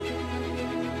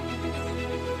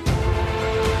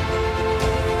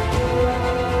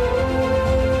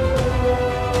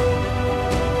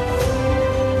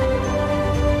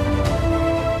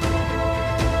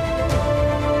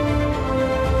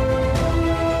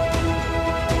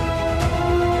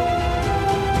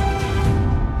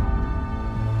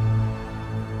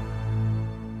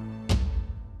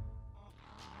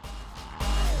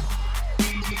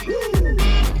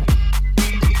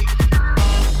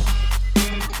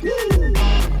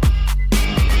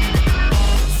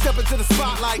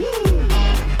spotlight.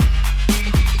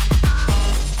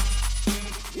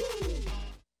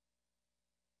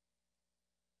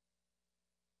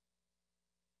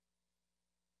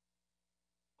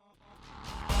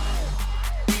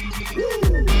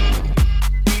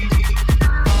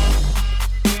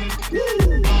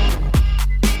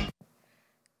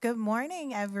 Good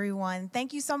morning, everyone.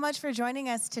 Thank you so much for joining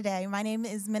us today. My name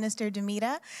is Minister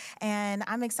Demita, and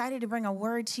I'm excited to bring a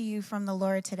word to you from the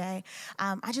Lord today.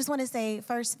 I just want to say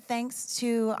first, thanks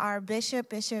to our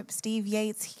Bishop Steve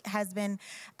Yates. He has been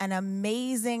an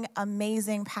amazing,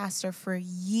 amazing pastor for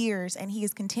years, and he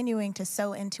is continuing to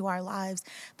sow into our lives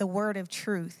the word of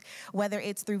truth, whether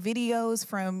it's through videos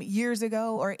from years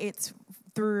ago or it's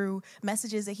through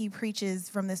messages that he preaches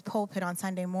from this pulpit on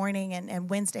Sunday morning and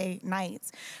Wednesday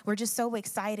nights. We're just so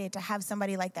excited to have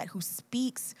somebody like that who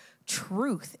speaks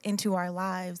truth into our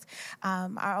lives.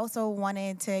 I also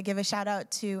wanted to give a shout out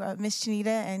to Miss Janita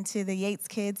and to the Yates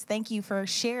kids. Thank you for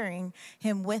sharing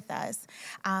him with us.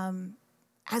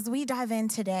 As we dive in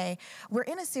today, we're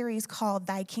in a series called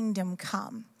Thy Kingdom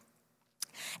Come.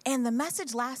 And the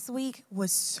message last week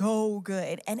was so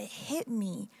good, and it hit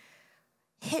me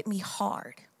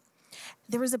hard.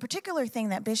 There was a particular thing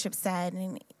that Bishop said,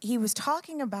 and he was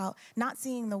talking about not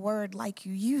seeing the word like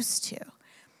you used to.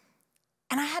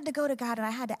 And I had to go to God and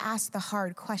I had to ask the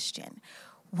hard question.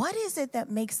 What is it that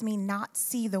makes me not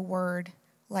see the word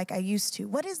like I used to?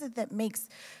 What is it that makes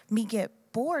me get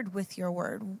bored with your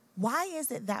word? Why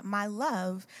is it that my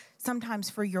love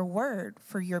sometimes for your word,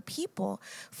 for your people,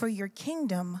 for your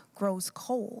kingdom grows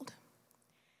cold?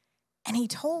 And he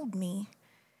told me,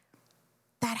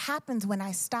 that happens when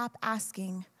I stop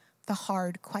asking the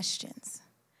hard questions.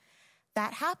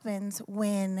 That happens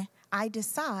when I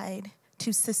decide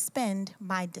to suspend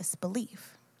my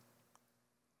disbelief.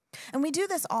 And we do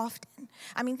this often.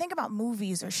 I mean, think about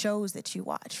movies or shows that you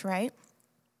watch, right?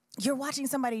 You're watching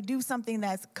somebody do something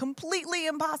that's completely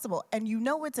impossible, and you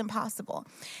know it's impossible,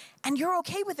 and you're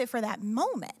okay with it for that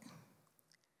moment.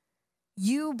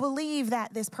 You believe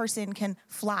that this person can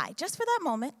fly just for that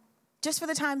moment. Just for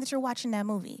the time that you're watching that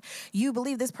movie. You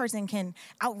believe this person can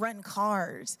outrun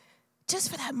cars just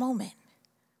for that moment.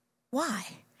 Why?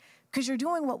 Because you're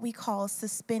doing what we call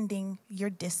suspending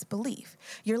your disbelief.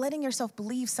 You're letting yourself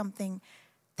believe something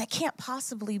that can't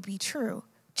possibly be true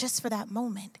just for that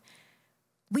moment.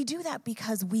 We do that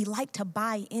because we like to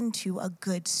buy into a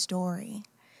good story.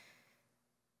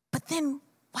 But then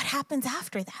what happens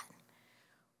after that?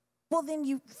 Well, then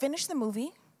you finish the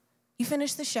movie, you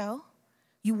finish the show,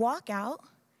 you walk out,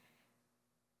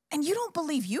 and you don't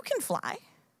believe you can fly.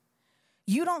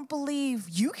 You don't believe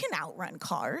you can outrun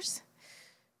cars.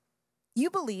 You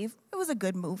believe it was a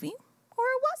good movie or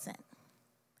it wasn't.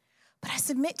 But I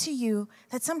submit to you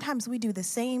that sometimes we do the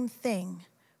same thing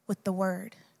with the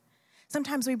word.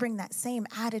 Sometimes we bring that same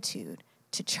attitude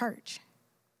to church.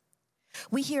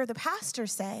 We hear the pastor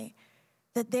say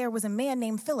that there was a man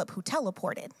named Philip who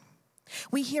teleported.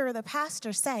 We hear the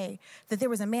pastor say that there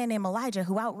was a man named Elijah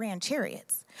who outran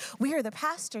chariots. We hear the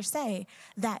pastor say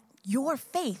that your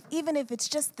faith, even if it's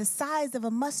just the size of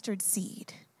a mustard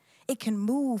seed, it can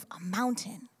move a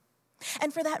mountain.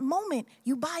 And for that moment,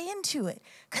 you buy into it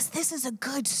because this is a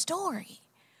good story.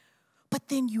 But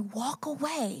then you walk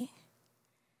away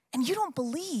and you don't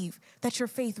believe that your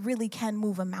faith really can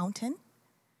move a mountain.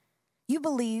 You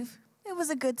believe it was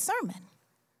a good sermon.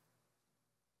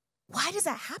 Why does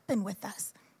that happen with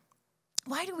us?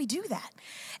 Why do we do that?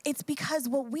 It's because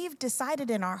what we've decided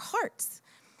in our hearts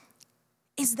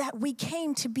is that we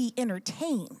came to be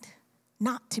entertained,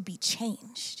 not to be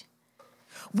changed.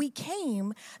 We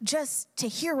came just to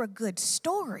hear a good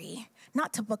story,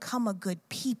 not to become a good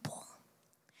people.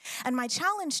 And my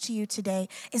challenge to you today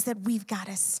is that we've got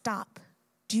to stop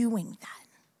doing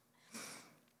that.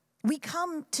 We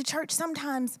come to church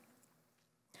sometimes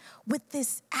with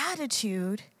this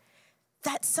attitude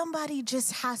that somebody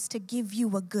just has to give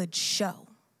you a good show.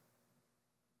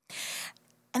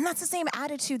 And that's the same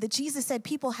attitude that Jesus said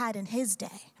people had in his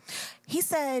day. He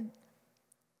said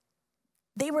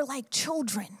they were like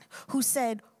children who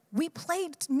said, we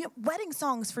played wedding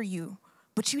songs for you,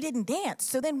 but you didn't dance.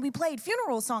 So then we played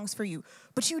funeral songs for you,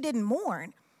 but you didn't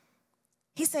mourn.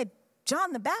 He said,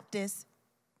 John the Baptist,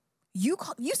 you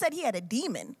said he had a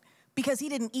demon because he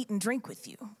didn't eat and drink with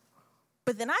you.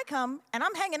 But then I come and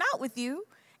I'm hanging out with you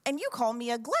and you call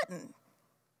me a glutton.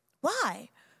 Why?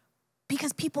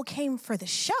 Because people came for the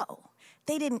show.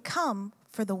 They didn't come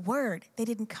for the word. They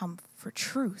didn't come for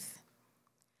truth.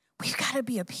 We've got to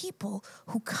be a people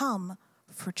who come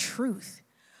for truth,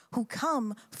 who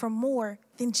come for more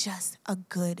than just a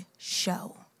good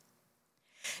show.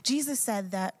 Jesus said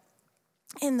that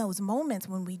in those moments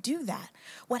when we do that,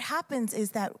 what happens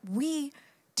is that we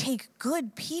take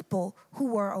good people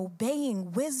who are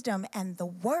obeying wisdom and the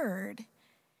word,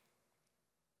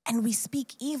 and we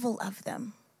speak evil of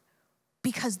them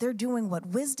because they're doing what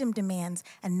wisdom demands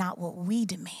and not what we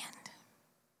demand.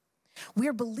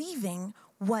 We're believing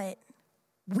what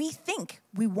we think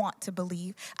we want to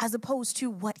believe as opposed to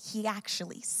what he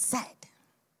actually said.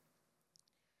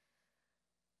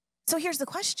 So here's the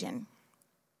question.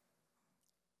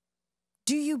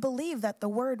 Do you believe that the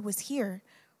word was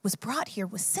brought here,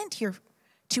 was sent here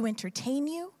to entertain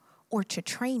you or to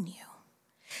train you?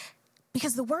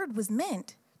 Because the word was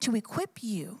meant to equip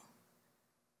you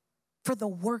for the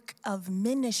work of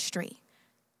ministry.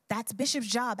 That's Bishop's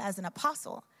job as an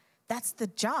apostle. That's the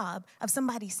job of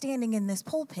somebody standing in this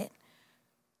pulpit,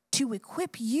 to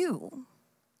equip you,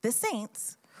 the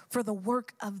saints, for the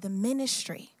work of the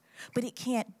ministry. But it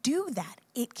can't do that.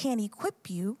 It can't equip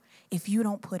you if you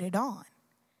don't put it on.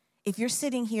 If you're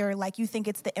sitting here like you think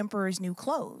it's the emperor's new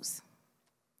clothes,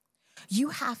 you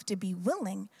have to be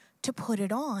willing to put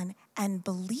it on and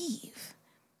believe.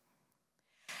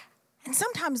 And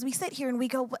sometimes we sit here and we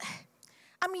go,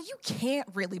 you can't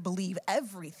really believe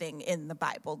everything in the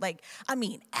Bible.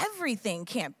 Everything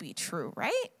can't be true,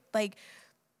 right?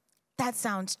 That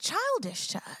sounds childish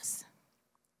to us.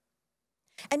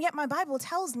 And yet my Bible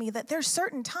tells me that there's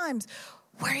certain times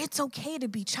where it's okay to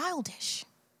be childish.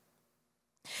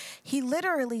 He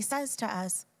literally says to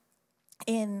us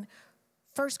in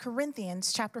 1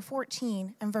 Corinthians chapter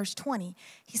 14 and verse 20,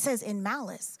 he says, in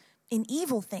malice, in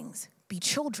evil things, be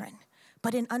children,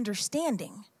 but in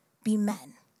understanding, be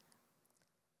men.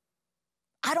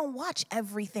 I don't watch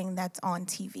everything that's on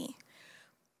TV.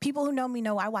 People who know me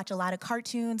know I watch a lot of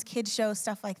cartoons, kids shows,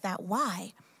 stuff like that.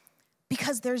 Why?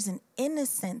 Because there's an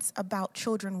innocence about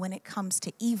children when it comes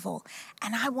to evil,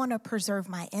 and I want to preserve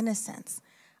my innocence.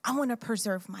 I want to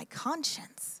preserve my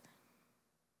conscience.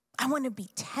 I want to be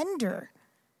tender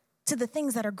to the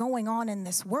things that are going on in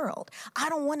this world. I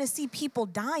don't want to see people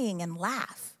dying and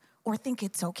laugh or think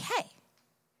it's okay.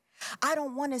 I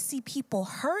don't want to see people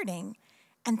hurting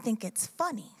and think it's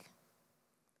funny.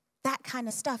 That kind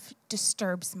of stuff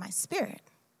disturbs my spirit.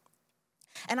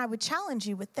 And I would challenge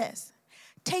you with this.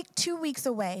 Take 2 weeks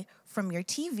away from your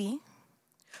TV,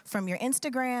 from your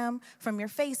Instagram, from your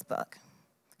Facebook,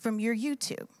 from your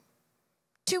YouTube.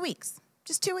 2 weeks,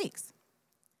 just 2 weeks.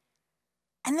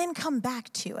 And then come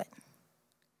back to it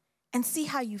and see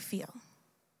how you feel.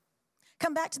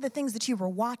 Come back to the things that you were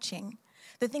watching,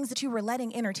 the things that you were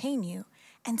letting entertain you,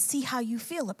 and see how you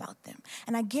feel about them.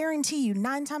 And I guarantee you,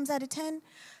 9 times out of 10,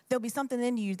 there'll be something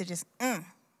in you that just, that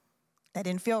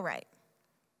didn't feel right.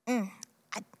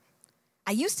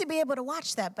 I used to be able to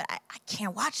watch that, but I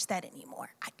can't watch that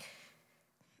anymore.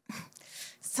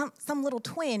 Some little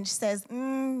twinge says,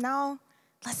 no,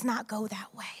 let's not go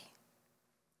that way.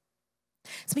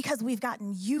 It's because we've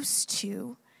gotten used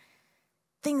to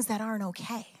things that aren't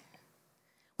okay.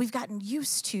 We've gotten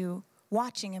used to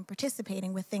watching and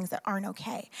participating with things that aren't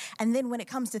okay. And then when it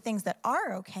comes to things that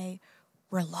are okay,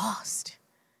 we're lost.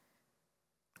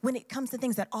 When it comes to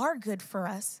things that are good for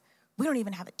us, we don't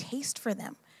even have a taste for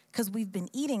them because we've been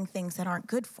eating things that aren't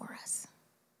good for us.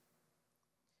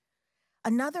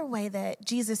 Another way that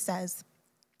Jesus says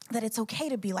that it's okay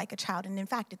to be like a child, and in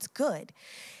fact, it's good.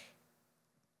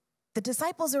 The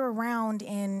disciples are around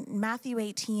in Matthew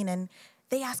 18, and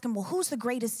they ask him, well, who's the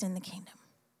greatest in the kingdom?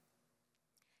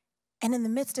 And in the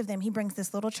midst of them, he brings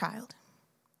this little child.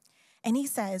 And he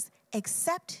says,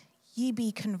 except ye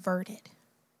be converted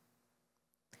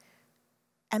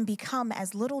and become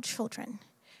as little children,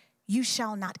 you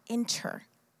shall not enter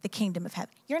the kingdom of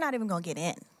heaven. You're not even going to get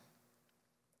in.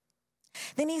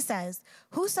 Then he says,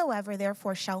 whosoever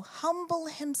therefore shall humble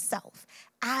himself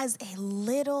as a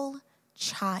little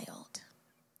child,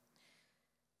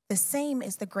 the same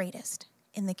is the greatest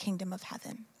in the kingdom of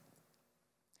heaven.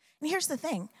 And here's the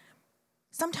thing.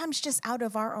 Sometimes just out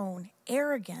of our own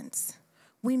arrogance,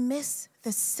 we miss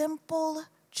the simple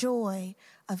joy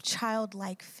of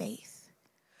childlike faith.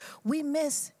 We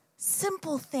miss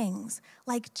simple things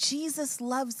like Jesus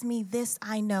loves me, this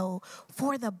I know,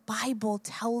 for the Bible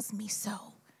tells me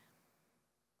so.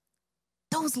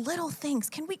 Those little things,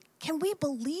 can we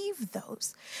believe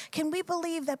those? Can we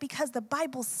believe that because the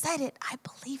Bible said it, I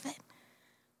believe it?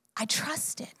 I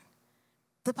trust it.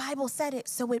 The Bible said it,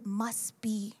 so it must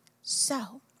be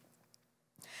so.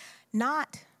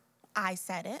 Not I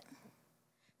said it,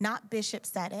 not Bishop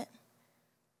said it,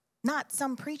 not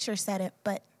some preacher said it,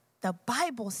 but the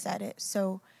Bible said it,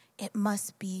 so it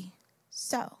must be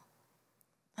so.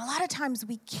 A lot of times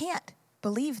we can't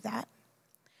believe that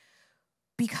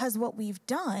because what we've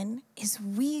done is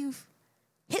we've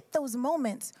hit those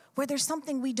moments where there's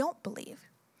something we don't believe.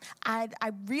 I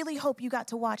really hope you got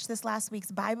to watch this last week's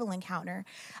Bible encounter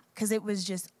because it was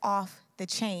just off the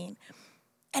chain.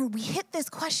 And we hit this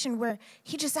question where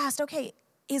he just asked, okay,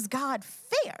 is God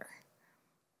fair?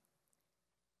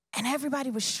 And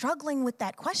everybody was struggling with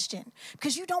that question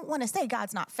because you don't want to say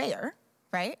God's not fair,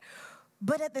 right?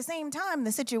 But at the same time,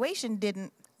 the situation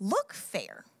didn't look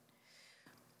fair.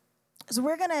 So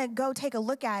we're going to go take a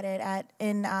look at it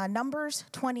in Numbers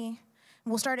 20. And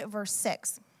we'll start at verse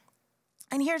 6.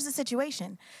 And here's the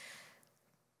situation.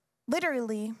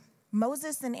 Literally,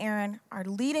 Moses and Aaron are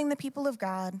leading the people of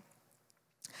God.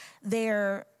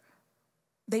 They've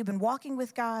been walking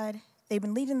with God. They've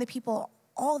been leading the people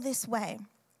all this way.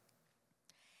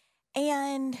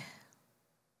 And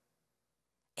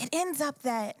it ends up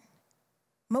that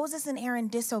Moses and Aaron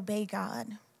disobey God.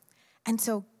 And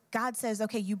so God says,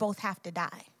 okay, you both have to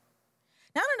die.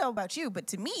 Now, I don't know about you, but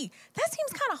to me, that seems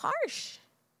kind of harsh.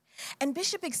 And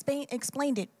Bishop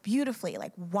explained it beautifully,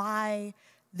 like why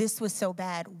this was so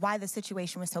bad, why the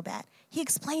situation was so bad. He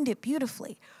explained it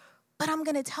beautifully. But I'm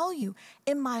going to tell you,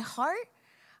 in my heart,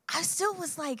 I still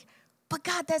was like, but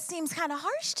God, that seems kind of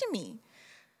harsh to me.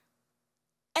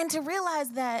 And to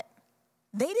realize that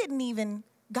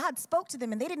God spoke to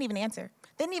them and they didn't even answer.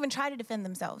 They didn't even try to defend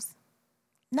themselves.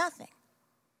 Nothing.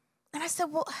 And I said,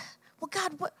 well,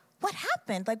 God, what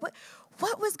happened? Like,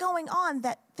 what was going on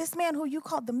that this man who you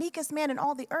called the meekest man in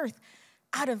all the earth,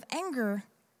 out of anger,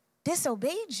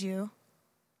 disobeyed you?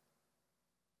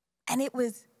 And it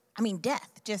was,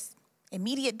 death, just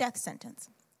immediate death sentence.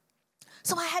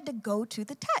 So I had to go to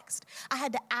the text. I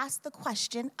had to ask the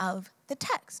question of the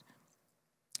text.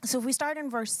 So if we start in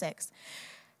verse 6,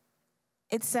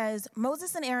 it says,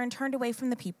 Moses and Aaron turned away from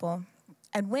the people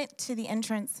and went to the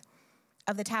entrance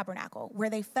of the tabernacle,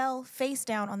 where they fell face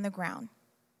down on the ground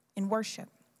in worship.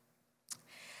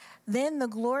 Then the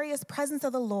glorious presence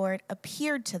of the Lord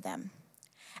appeared to them.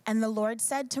 And the Lord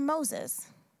said to Moses,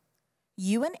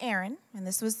 you and Aaron, and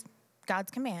this was God's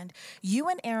command, you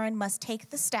and Aaron must take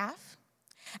the staff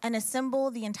and assemble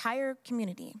the entire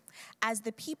community. As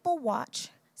the people watch,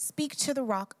 speak to the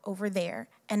rock over there,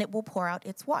 and it will pour out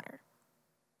its water.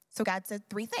 So God said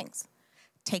 3 things.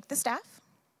 Take the staff,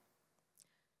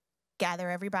 gather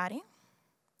everybody,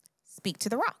 speak to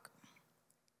the rock.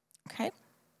 Okay?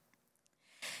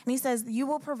 And he says, you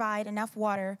will provide enough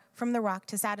water from the rock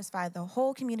to satisfy the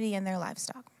whole community and their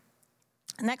livestock.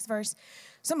 The next verse,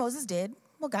 so Moses did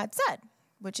what God said,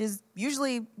 which is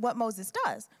usually what Moses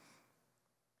does.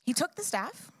 He took the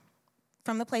staff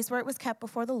from the place where it was kept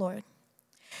before the Lord.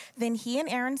 Then he and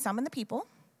Aaron summoned the people,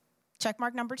 check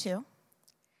mark number 2,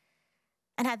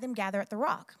 and had them gather at the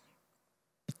rock.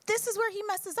 But this is where he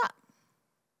messes up.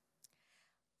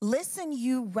 Listen,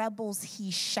 you rebels, he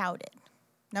shouted.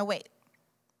 Now wait.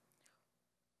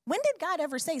 When did God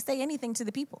ever say anything to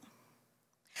the people?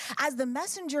 As the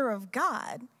messenger of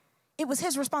God, it was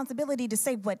his responsibility to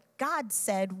say what God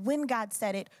said, when God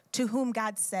said it, to whom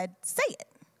God said, say it.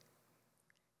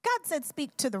 God said,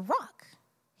 speak to the rock.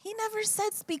 He never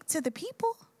said, speak to the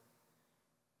people.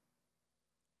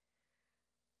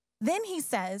 Then he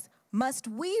says, must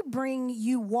we bring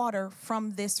you water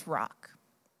from this rock?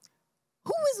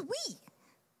 Who is we?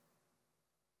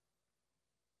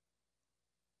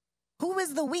 Who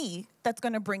is the we that's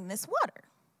going to bring this water?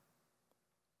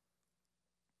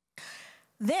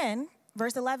 Then,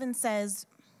 verse 11 says,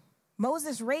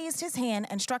 Moses raised his hand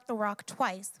and struck the rock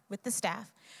twice with the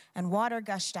staff, and water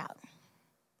gushed out.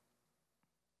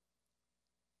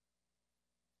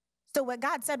 So what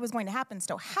God said was going to happen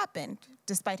still happened,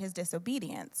 despite his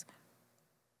disobedience.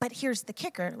 But here's the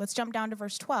kicker. Let's jump down to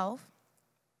verse 12.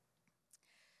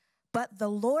 But the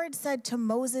Lord said to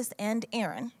Moses and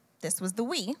Aaron, this was the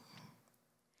we,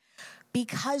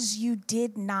 because you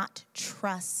did not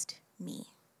trust me.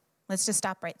 Let's just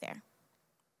stop right there.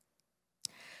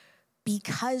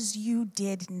 Because you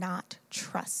did not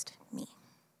trust me.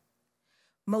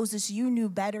 Moses, you knew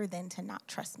better than to not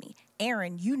trust me.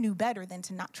 Aaron, you knew better than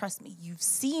to not trust me. You've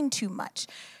seen too much.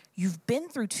 You've been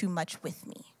through too much with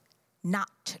me not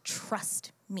to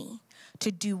trust me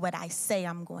to do what I say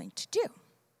I'm going to do.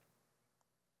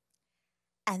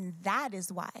 And that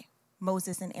is why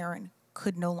Moses and Aaron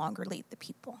could no longer lead the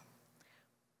people.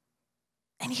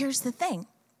 And here's the thing.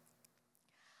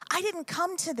 I didn't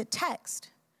come to the text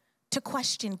to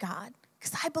question God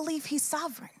because I believe he's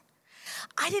sovereign.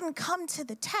 I didn't come to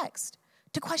the text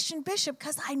to question Bishop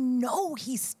because I know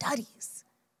he studies.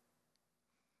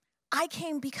 I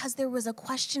came because there was a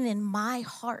question in my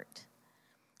heart,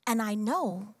 and I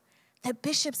know that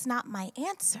Bishop's not my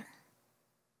answer.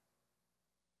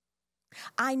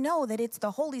 I know that it's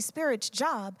the Holy Spirit's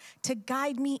job to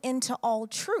guide me into all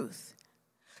truth.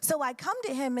 So I come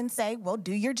to him and say, well,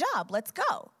 do your job. Let's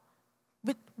go.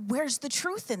 But where's the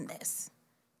truth in this?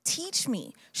 Teach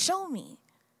me. Show me.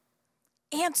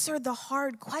 Answer the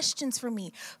hard questions for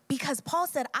me. Because Paul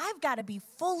said, I've got to be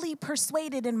fully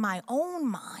persuaded in my own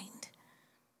mind.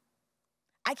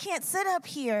 I can't sit up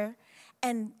here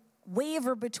and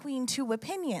waver between two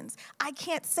opinions. I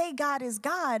can't say God is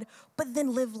God, but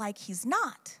then live like he's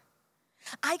not.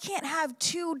 I can't have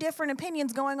two different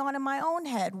opinions going on in my own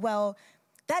head. Well,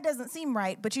 that doesn't seem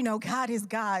right, but God is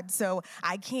God, so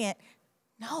I can't.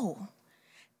 No,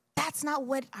 that's not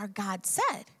what our God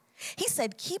said. He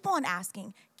said, keep on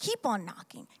asking, keep on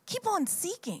knocking, keep on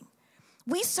seeking.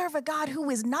 We serve a God who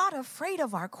is not afraid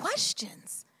of our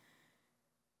questions,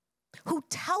 who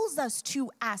tells us to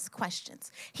ask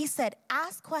questions. He said,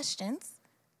 ask questions,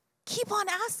 keep on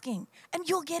asking, and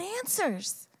you'll get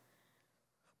answers.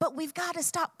 But we've got to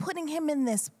stop putting him in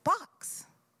this box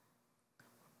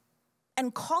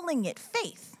and calling it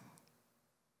faith.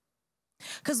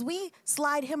 Because we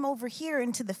slide him over here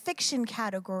into the fiction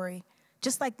category,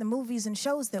 just like the movies and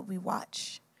shows that we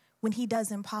watch. When he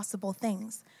does impossible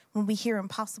things, when we hear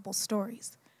impossible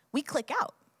stories, we click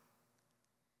out.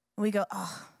 And we go,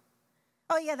 oh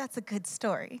yeah, that's a good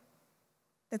story.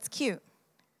 That's cute.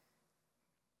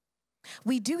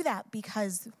 We do that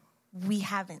because we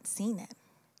haven't seen it.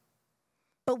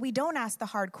 But we don't ask the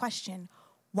hard question,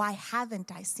 why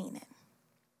haven't I seen it?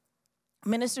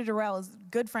 Minister Darrell is a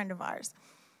good friend of ours,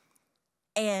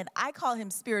 and I call him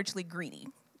spiritually greedy.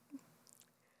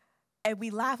 And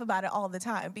we laugh about it all the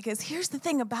time because here's the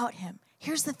thing about him.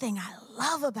 Here's the thing I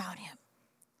love about him.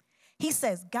 He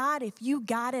says, God, if you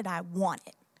got it, I want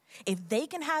it. If they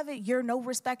can have it, you're no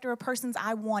respecter of persons,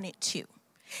 I want it too.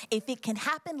 If it can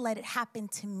happen, let it happen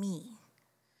to me.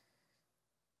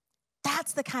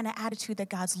 That's the kind of attitude that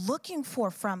God's looking for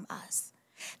from us.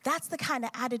 That's the kind of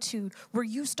attitude where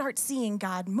you start seeing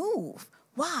God move.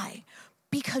 Why?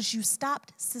 Because you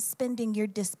stopped suspending your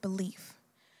disbelief.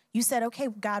 You said, okay,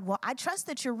 God, well, I trust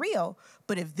that you're real,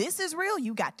 but if this is real,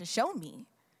 you got to show me.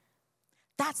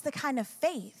 That's the kind of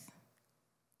faith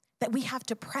that we have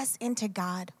to press into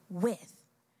God with.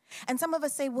 And some of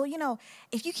us say, well,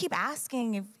 if you keep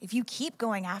asking, if you keep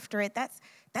going after it,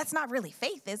 that's not really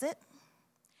faith, is it?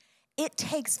 It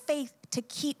takes faith to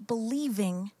keep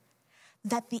believing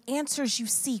that the answers you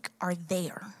seek are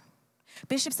there.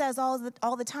 Bishop says all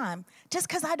the time, just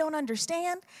because I don't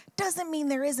understand doesn't mean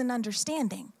there isn't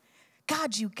understanding.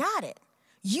 God, you got it.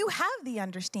 You have the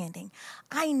understanding.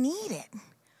 I need it.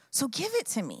 So give it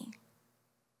to me.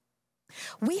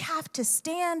 We have to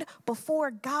stand before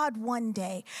God one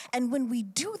day. And when we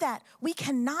do that, we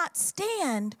cannot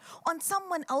stand on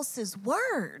someone else's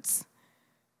words.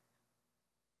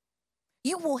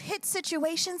 You will hit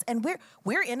situations, and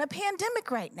we're in a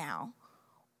pandemic right now.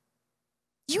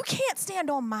 You can't stand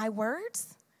on my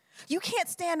words. You can't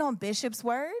stand on Bishop's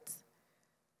words.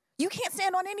 You can't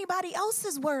stand on anybody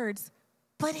else's words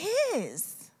but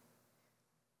his.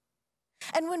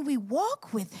 And when we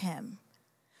walk with him,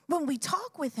 when we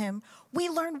talk with him, we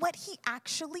learn what he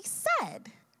actually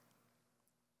said.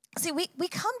 See, we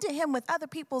come to him with other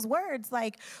people's words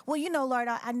like, well, Lord,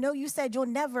 I know you said you'll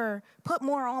never put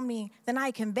more on me than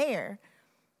I can bear.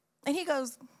 And he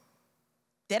goes,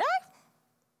 did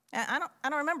I? I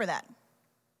don't remember that.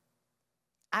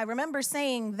 I remember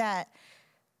saying that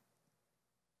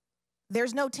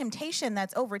there's no temptation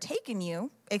that's overtaken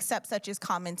you except such as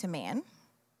common to man.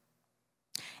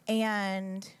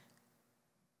 And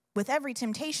with every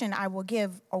temptation, I will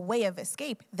give a way of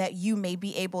escape that you may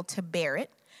be able to bear it.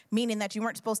 Meaning that you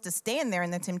weren't supposed to stand there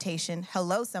in the temptation.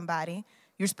 Hello, somebody.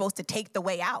 You're supposed to take the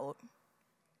way out.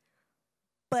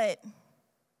 But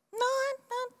no,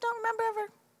 I don't remember ever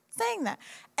saying that.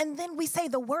 And then we say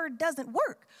the word doesn't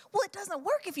work. Well, it doesn't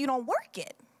work if you don't work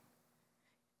it.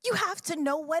 You have to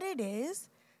know what it is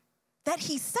that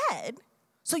he said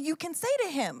so you can say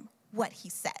to him what he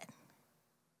said.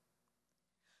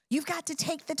 You've got to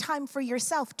take the time for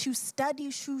yourself to study,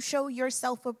 to show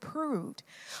yourself approved,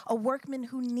 a workman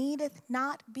who needeth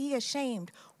not be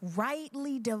ashamed,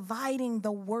 rightly dividing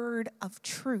the word of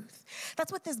truth.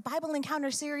 That's what this Bible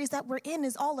Encounter series that we're in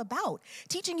is all about,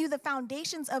 teaching you the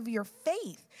foundations of your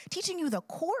faith, teaching you the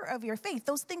core of your faith,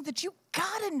 those things that you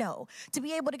gotta know to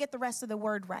be able to get the rest of the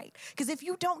word right. Because if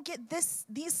you don't get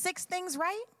these 6 things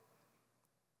right,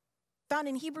 found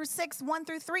in Hebrews 6, 1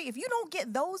 through 3, if you don't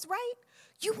get those right,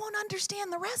 you won't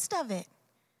understand the rest of it.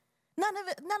 None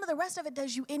of the rest of it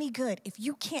does you any good if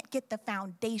you can't get the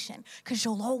foundation, because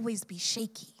you'll always be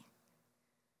shaky.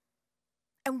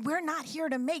 And we're not here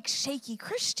to make shaky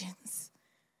Christians.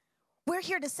 We're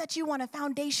here to set you on a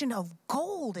foundation of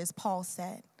gold, as Paul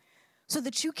said, so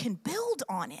that you can build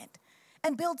on it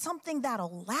and build something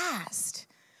that'll last.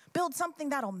 Build something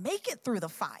that'll make it through the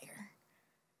fire.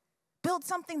 Build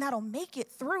something that'll make it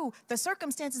through the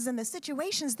circumstances and the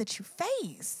situations that you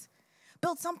face.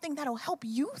 Build something that'll help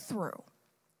you through.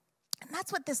 And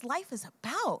that's what this life is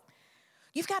about.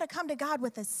 You've got to come to God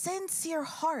with a sincere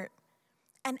heart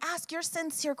and ask your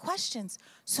sincere questions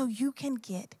so you can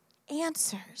get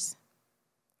answers.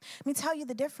 Let me tell you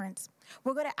the difference.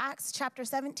 We'll go to Acts chapter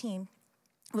 17.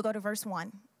 We'll go to verse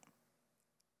 1.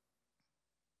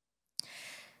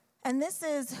 And this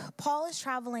is, Paul is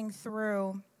traveling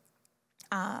through,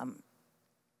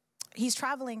 he's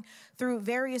traveling through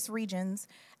various regions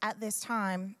at this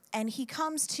time, and he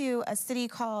comes to a city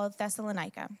called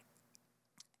Thessalonica.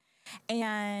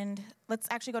 And let's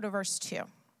actually go to verse 2.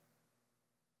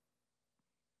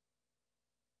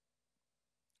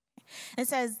 It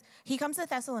says, he comes to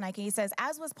Thessalonica. He says,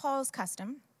 as was Paul's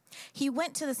custom, he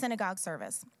went to the synagogue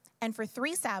service. And for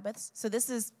 3 Sabbaths, so this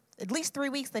is at least 3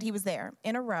 weeks that he was there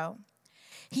in a row,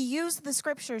 he used the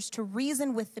scriptures to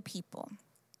reason with the people.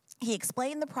 He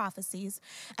explained the prophecies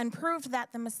and proved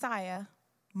that the Messiah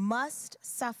must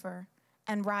suffer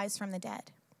and rise from the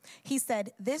dead. He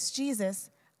said, this Jesus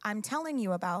I'm telling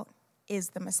you about is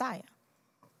the Messiah.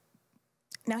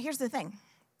 Now, here's the thing.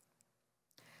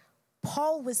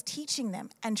 Paul was teaching them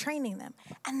and training them,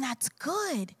 and that's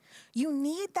good. You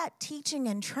need that teaching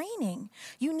and training.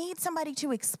 You need somebody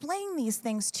to explain these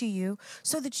things to you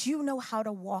so that you know how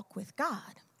to walk with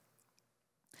God.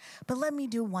 But let me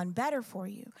do one better for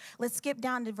you. Let's skip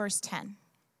down to verse 10.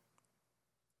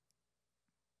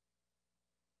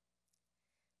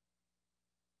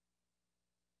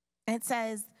 And it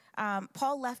says,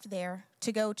 Paul left there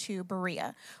to go to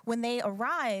Berea. When they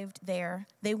arrived there,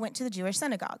 they went to the Jewish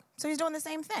synagogue. So he's doing the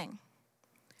same thing.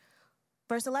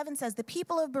 Verse 11 says, the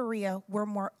people of Berea were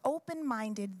more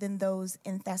open-minded than those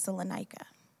in Thessalonica.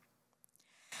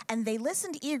 And they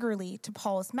listened eagerly to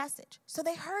Paul's message. So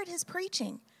they heard his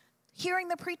preaching. Hearing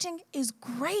the preaching is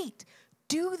great.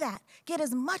 Do that. Get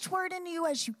as much word into you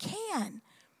as you can.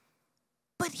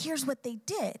 But here's what they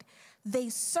did. They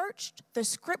searched the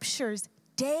scriptures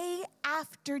day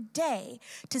after day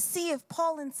to see if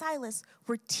Paul and Silas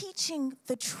were teaching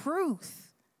the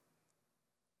truth.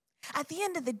 At the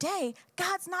end of the day,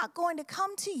 God's not going to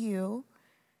come to you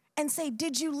and say,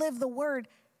 did you live the word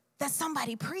that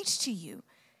somebody preached to you?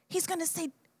 He's going to say,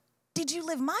 did you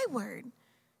live my word?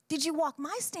 Did you walk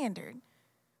my standard?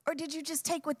 Or did you just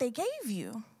take what they gave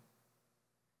you?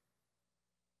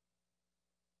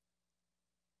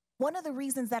 One of the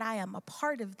reasons that I am a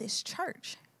part of this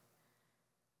church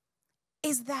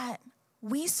is that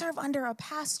we serve under a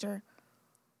pastor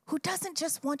who doesn't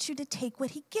just want you to take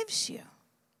what he gives you.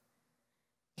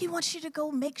 He wants you to go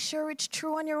make sure it's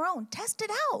true on your own. Test it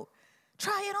out.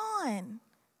 Try it on.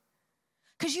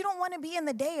 Because you don't want to be in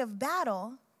the day of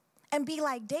battle and be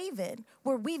like David,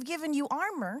 where we've given you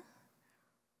armor,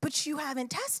 but you haven't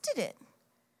tested it.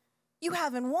 You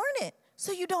haven't worn it,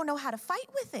 so you don't know how to fight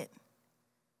with it.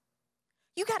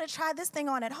 You got to try this thing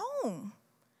on at home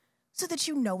so that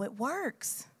you know it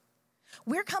works.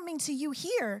 We're coming to you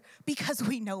here because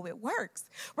we know it works.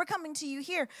 We're coming to you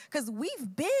here because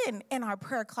we've been in our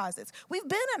prayer closets. We've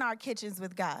been in our kitchens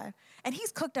with God, and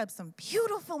he's cooked up some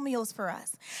beautiful meals for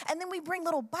us. And then we bring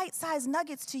little bite-sized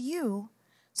nuggets to you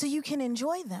so you can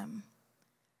enjoy them.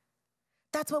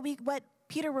 That's what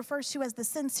Peter refers to as the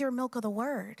sincere milk of the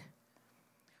word.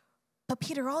 But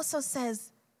Peter also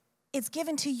says it's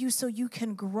given to you so you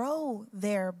can grow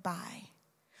thereby.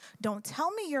 Don't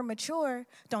tell me you're mature.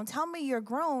 Don't tell me you're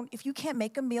grown if you can't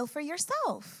make a meal for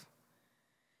yourself.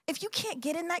 If you can't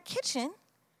get in that kitchen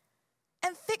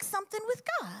and fix something with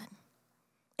God.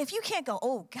 If you can't go,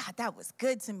 oh, God, that was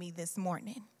good to me this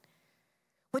morning.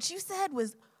 What you said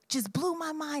just blew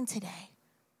my mind today.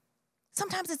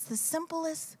 Sometimes it's the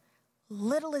simplest,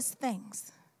 littlest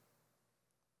things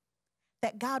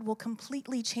that God will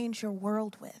completely change your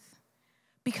world with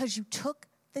because you took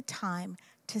the time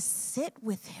to sit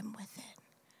with him with it.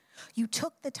 You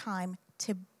took the time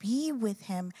to be with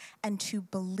him and to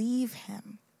believe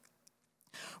him.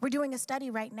 We're doing a study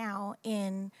right now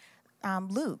in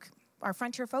Luke, our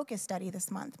Frontier Focus study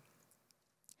this month.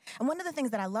 And one of the things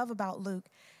that I love about Luke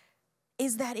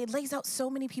is that it lays out so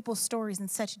many people's stories in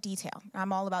such detail.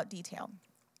 I'm all about detail.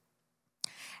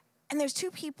 And there's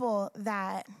 2 people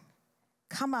that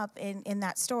come up in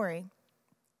that story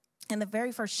in the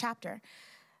very first chapter.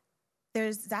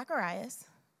 There's Zacharias,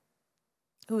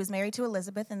 who is married to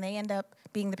Elizabeth, and they end up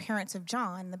being the parents of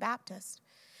John the Baptist.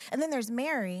 And then there's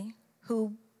Mary,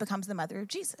 who becomes the mother of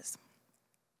Jesus.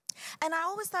 And I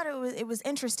always thought it was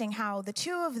interesting how the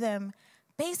two of them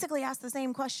basically asked the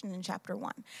same question in chapter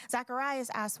 1. Zacharias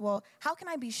asked, well, how can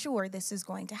I be sure this is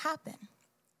going to happen?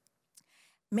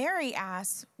 Mary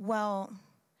asks, well,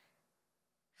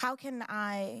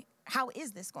 how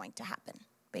is this going to happen,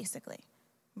 basically?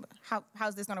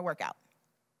 How's this going to work out?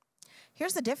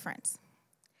 Here's the difference.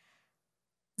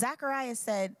 Zacharias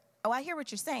said, oh, I hear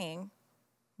what you're saying,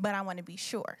 but I want to be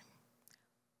sure.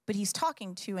 But he's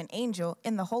talking to an angel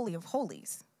in the Holy of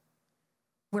Holies,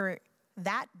 where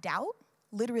that doubt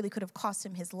literally could have cost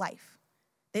him his life.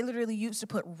 They literally used to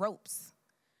put ropes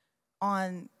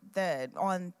on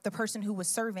the person who was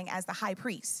serving as the high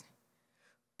priest,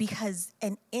 because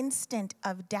an instant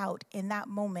of doubt in that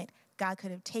moment, God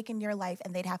could have taken your life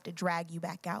and they'd have to drag you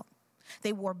back out.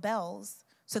 They wore bells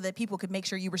so that people could make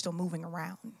sure you were still moving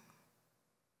around.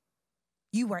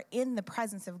 You are in the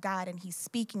presence of God and he's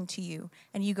speaking to you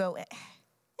and you go, I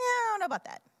don't know about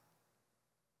that.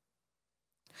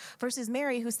 Versus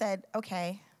Mary, who said,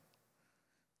 okay,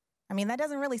 that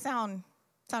doesn't really sound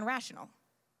rational.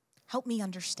 Help me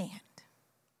understand.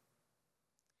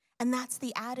 And that's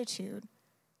the attitude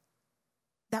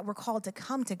that we're called to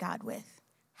come to God with.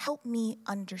 Help me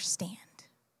understand.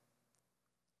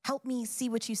 Help me see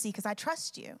what you see, because I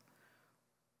trust you,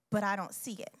 but I don't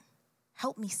see it.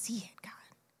 Help me see it, God.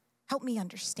 Help me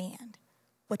understand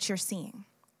what you're seeing.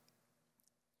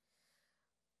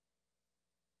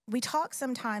 We talk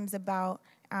sometimes about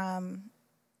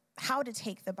how to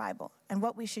take the Bible and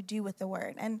what we should do with the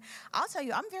word. And I'll tell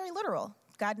you, I'm very literal.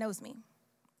 God knows me.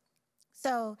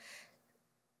 So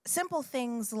simple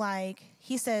things like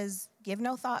he says, give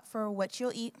no thought for what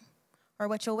you'll eat or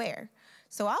what you'll wear.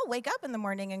 So I'll wake up in the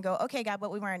morning and go, okay, God,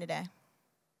 what we wearing today?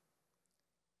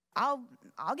 I'll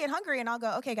get hungry and I'll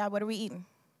go, okay, God, what are we eating?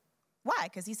 Why?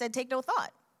 Because he said, take no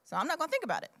thought. So I'm not going to think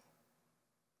about it.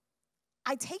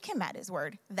 I take him at his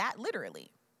word, that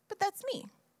literally, but that's me.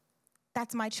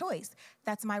 That's my choice.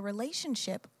 That's my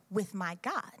relationship with my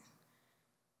God.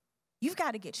 You've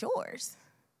got to get yours.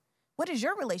 What does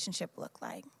your relationship look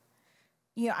like?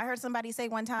 I heard somebody say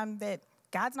one time that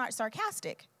God's not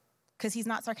sarcastic because he's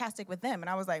not sarcastic with them. And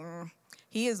I was like,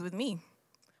 he is with me,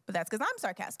 but that's because I'm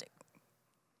sarcastic.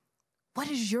 What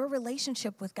does your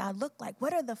relationship with God look like?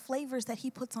 What are the flavors that he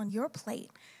puts on your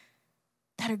plate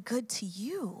that are good to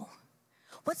you?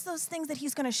 What's those things that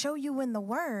he's going to show you in the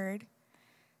word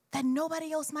that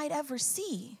nobody else might ever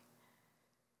see?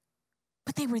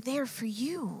 But they were there for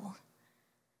you.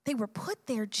 They were put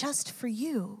there just for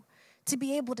you to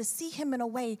be able to see him in a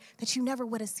way that you never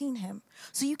would have seen him.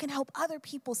 So you can help other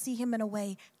people see him in a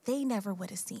way they never would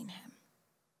have seen him.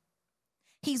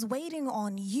 He's waiting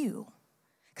on you,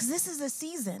 because this is a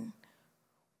season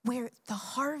where the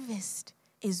harvest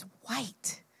is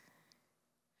white.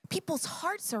 People's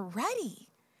hearts are ready.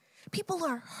 People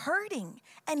are hurting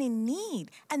and in need,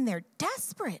 and they're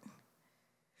desperate.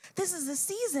 This is a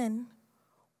season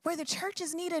where the church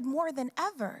is needed more than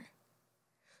ever.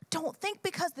 Don't think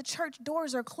because the church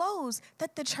doors are closed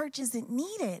that the church isn't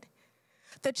needed.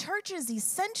 The church is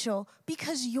essential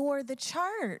because you're the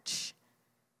church.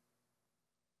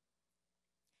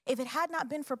 If it had not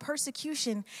been for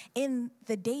persecution in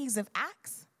the days of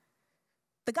Acts,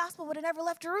 the gospel would have never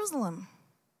left Jerusalem.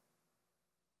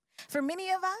 For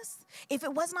many of us, if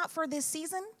it was not for this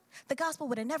season, the gospel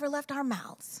would have never left our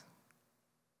mouths.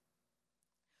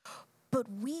 But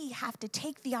we have to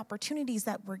take the opportunities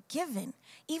that we're given,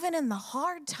 even in the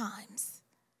hard times,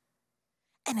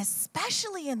 and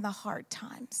especially in the hard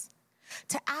times,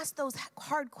 to ask those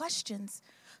hard questions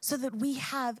so that we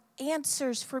have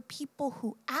answers for people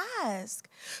who ask.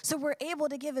 So we're able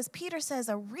to give, as Peter says,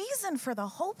 a reason for the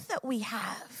hope that we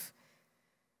have.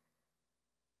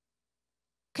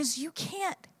 Because you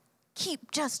can't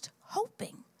keep just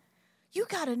hoping. You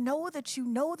got to know that you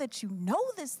know that you know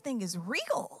this thing is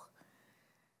real.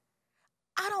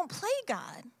 I don't play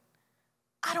God.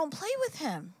 I don't play with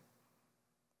him.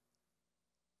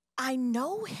 I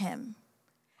know him.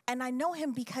 And I know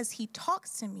him because he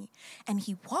talks to me and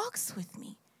he walks with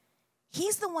me.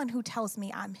 He's the one who tells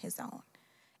me I'm his own.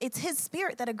 It's his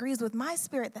spirit that agrees with my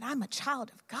spirit that I'm a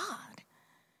child of God.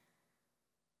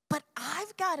 But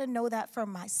I've got to know that for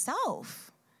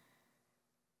myself.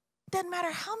 Doesn't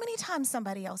matter how many times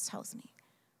somebody else tells me.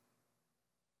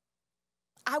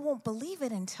 I won't believe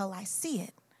it until I see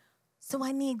it. So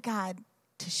I need God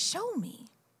to show me.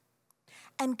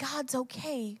 And God's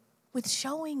okay with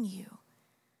showing you.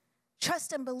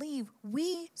 Trust and believe,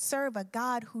 we serve a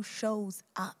God who shows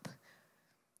up.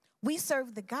 We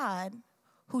serve the God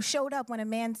who showed up when a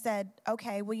man said,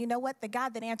 okay, well, you know what? The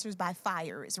God that answers by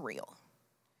fire is real.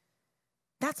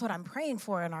 That's what I'm praying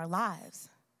for in our lives.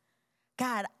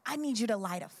 God, I need you to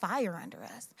light a fire under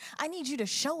us. I need you to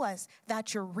show us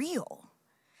that you're real.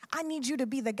 I need you to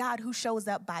be the God who shows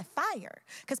up by fire.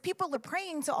 Because people are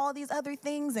praying to all these other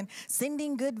things and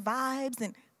sending good vibes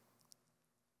and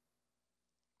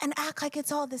act like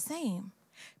it's all the same.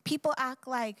 People act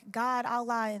like God,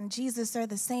 Allah, and Jesus are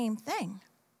the same thing.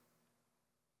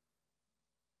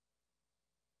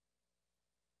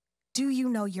 Do you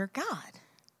know your God?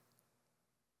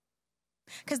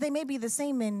 Because they may be the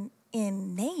same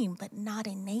in name, but not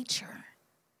in nature,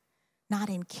 not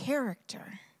in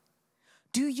character.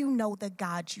 Do you know the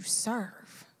God you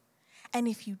serve? And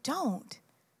if you don't,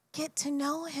 get to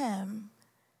know him.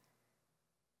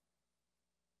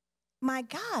 My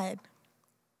God.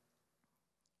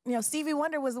 You know, Stevie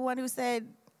Wonder was the one who said,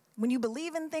 when you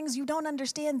believe in things you don't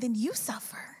understand, then you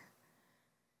suffer.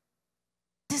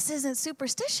 This isn't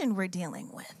superstition we're dealing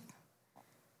with.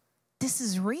 This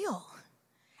is real.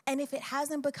 And if it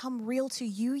hasn't become real to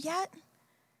you yet,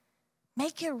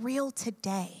 make it real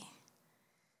today.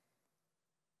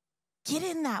 Get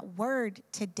in that word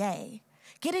today.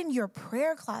 Get in your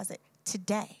prayer closet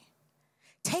today.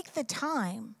 Take the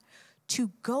time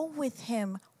to go with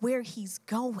him where he's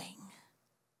going,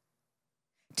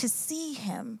 to see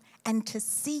him and to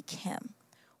seek him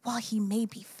while he may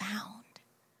be found.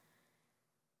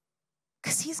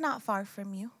 Because he's not far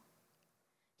from you.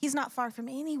 He's not far from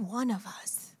any one of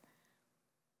us.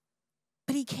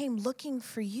 But he came looking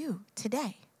for you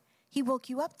today. He woke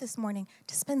you up this morning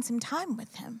to spend some time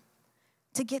with him,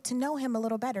 to get to know him a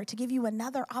little better, to give you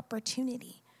another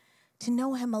opportunity to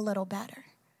know him a little better.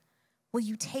 Will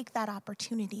you take that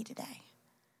opportunity today?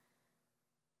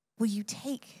 Will you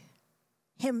take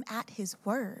him at his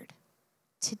word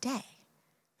today?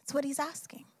 That's what he's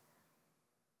asking.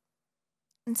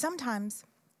 And sometimes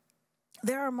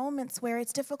there are moments where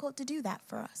it's difficult to do that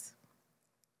for us,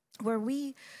 where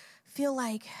we feel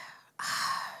like,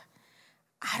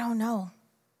 I don't know.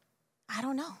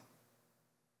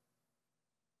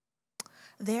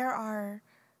 There are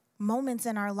moments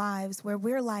in our lives where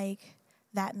we're like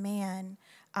that man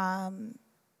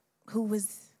who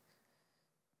was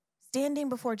standing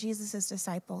before Jesus'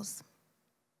 disciples,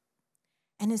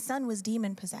 and his son was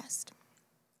demon-possessed.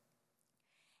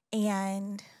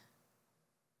 And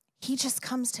he just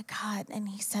comes to God and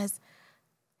he says,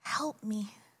 help me.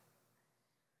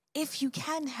 If you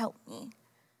can help me,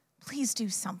 please do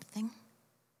something.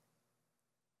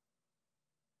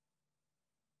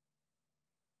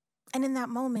 And in that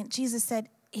moment, Jesus said,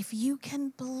 if you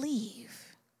can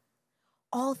believe,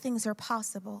 all things are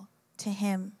possible to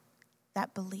him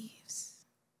that believes.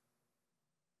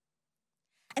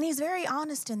 And he's very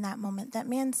honest in that moment. That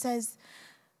man says,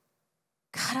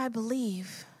 God, I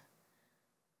believe,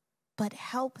 but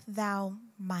help thou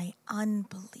my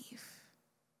unbelief.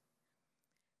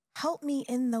 Help me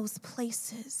in those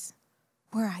places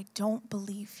where I don't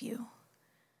believe you,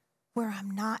 where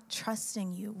I'm not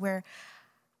trusting you, where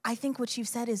I think what you've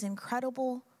said is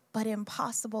incredible, but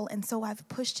impossible, and so I've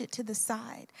pushed it to the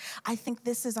side. I think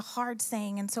this is a hard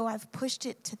saying, and so I've pushed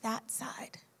it to that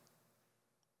side.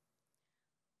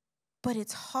 But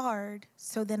it's hard,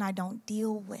 so then I don't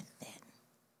deal with it.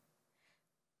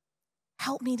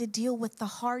 Help me to deal with the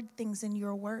hard things in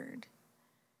your word,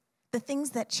 the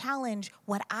things that challenge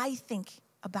what I think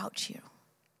about you.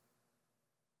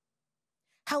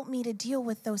 Help me to deal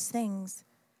with those things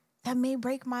that may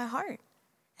break my heart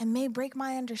and may break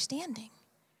my understanding,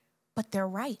 but they're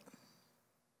right.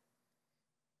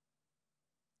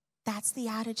 That's the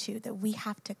attitude that we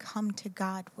have to come to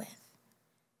God with,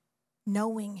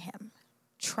 knowing him,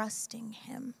 trusting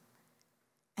him,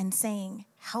 and saying,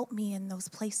 help me in those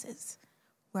places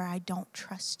where I don't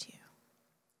trust you.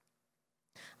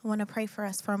 I want to pray for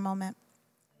us for a moment.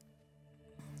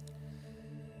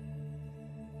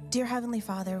 Dear Heavenly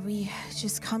Father, we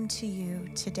just come to you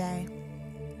today,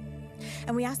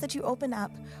 and we ask that you open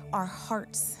up our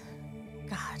hearts,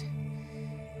 God.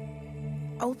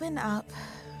 Open up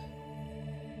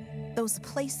those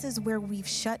places where we've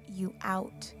shut you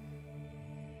out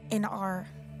in our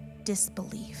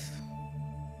disbelief.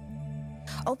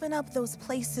 Open up those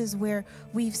places where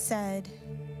we've said,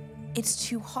 it's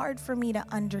too hard for me to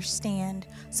understand,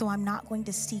 so I'm not going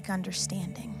to seek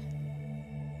understanding.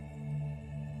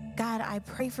 God, I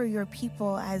pray for your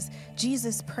people as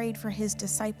Jesus prayed for his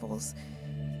disciples.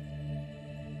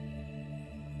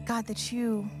 God, that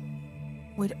you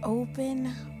would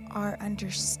open our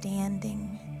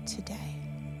understanding today.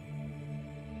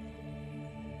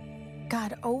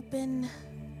 God, open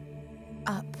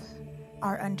up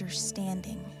our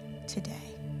understanding today.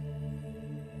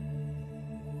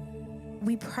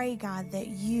 We pray, God, that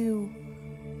you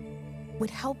would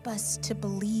help us to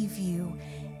believe you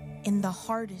in the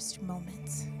hardest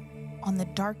moments, on the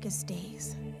darkest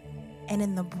days, and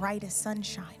in the brightest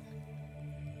sunshine.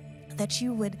 That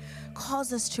you would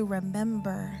cause us to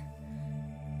remember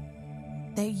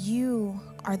that you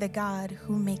are the God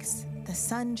who makes the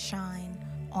sun shine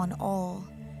on all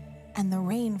and the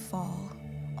rain fall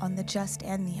on the just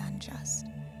and the unjust.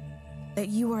 That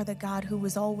you are the God who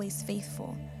is always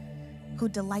faithful, who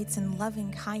delights in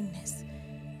loving kindness,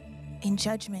 in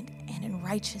judgment and in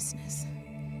righteousness.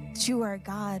 That you are a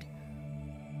God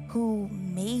who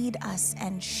made us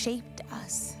and shaped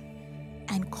us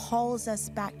and calls us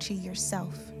back to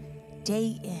yourself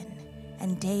day in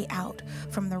and day out,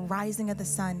 from the rising of the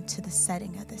sun to the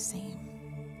setting of the same.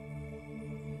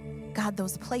 God,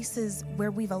 those places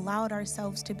where we've allowed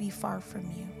ourselves to be far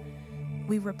from you,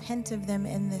 we repent of them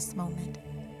in this moment.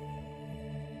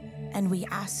 And we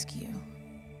ask you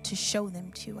to show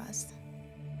them to us,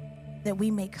 that we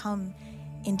may come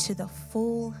into the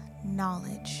full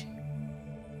knowledge,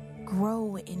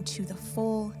 grow into the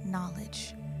full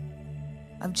knowledge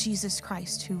of Jesus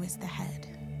Christ, who is the head.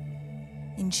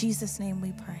 In Jesus' name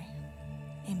we pray.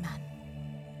 Amen.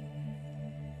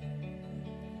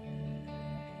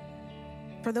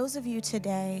 For those of you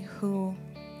today who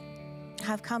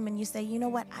have come and you say, you know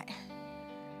what,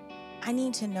 I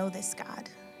need to know this God.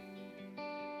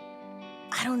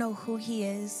 I don't know who he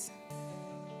is.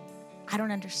 I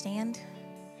don't understand.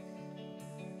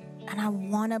 And I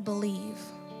want to believe,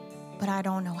 but I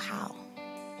don't know how.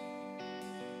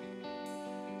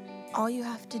 All you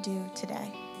have to do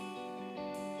today,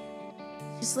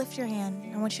 just lift your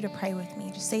hand. I want you to pray with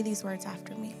me. Just say these words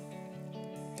after me.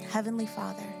 Heavenly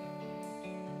Father,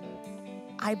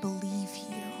 I believe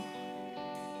you,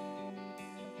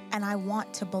 and I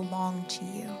want to belong to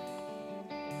you.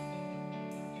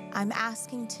 I'm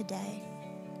asking today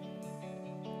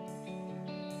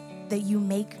that you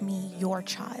make me your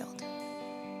child,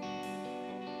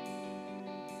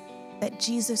 that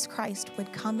Jesus Christ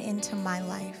would come into my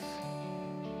life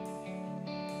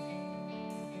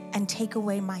and take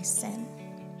away my sin,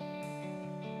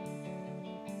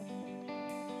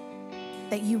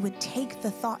 that you would take the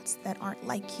thoughts that aren't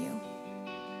like you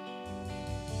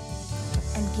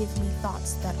and give me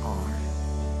thoughts that are,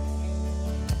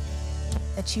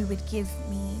 that you would give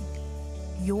me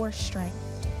your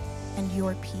strength and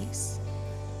your peace,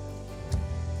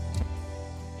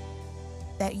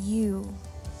 that you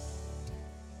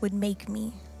would make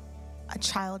me a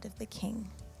child of the King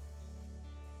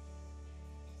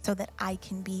so that I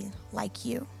can be like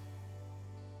you.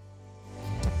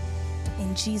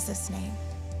 In Jesus' name,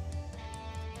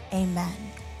 amen.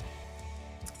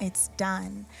 It's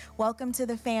done. Welcome to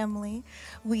the family.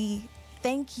 We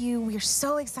thank you. We're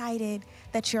so excited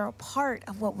that you're a part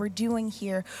of what we're doing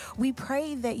here. We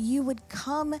pray that you would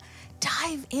come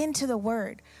dive into the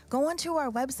word. Go onto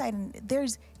our website, and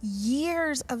there's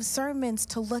years of sermons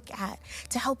to look at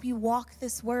to help you walk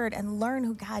this word and learn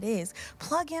who God is.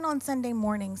 Plug in on Sunday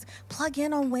mornings, plug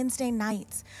in on Wednesday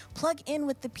nights, plug in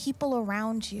with the people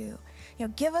around you.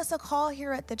 Give us a call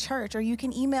here at the church, or you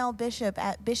can email Bishop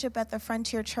at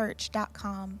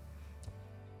bishop@thefrontierchurch.com.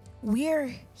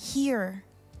 We're here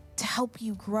to help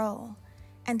you grow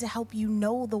and to help you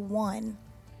know the one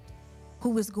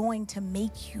who is going to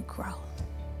make you grow.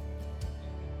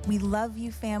 We love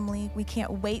you, family. We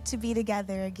can't wait to be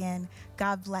together again.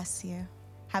 God bless you.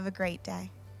 Have a great day.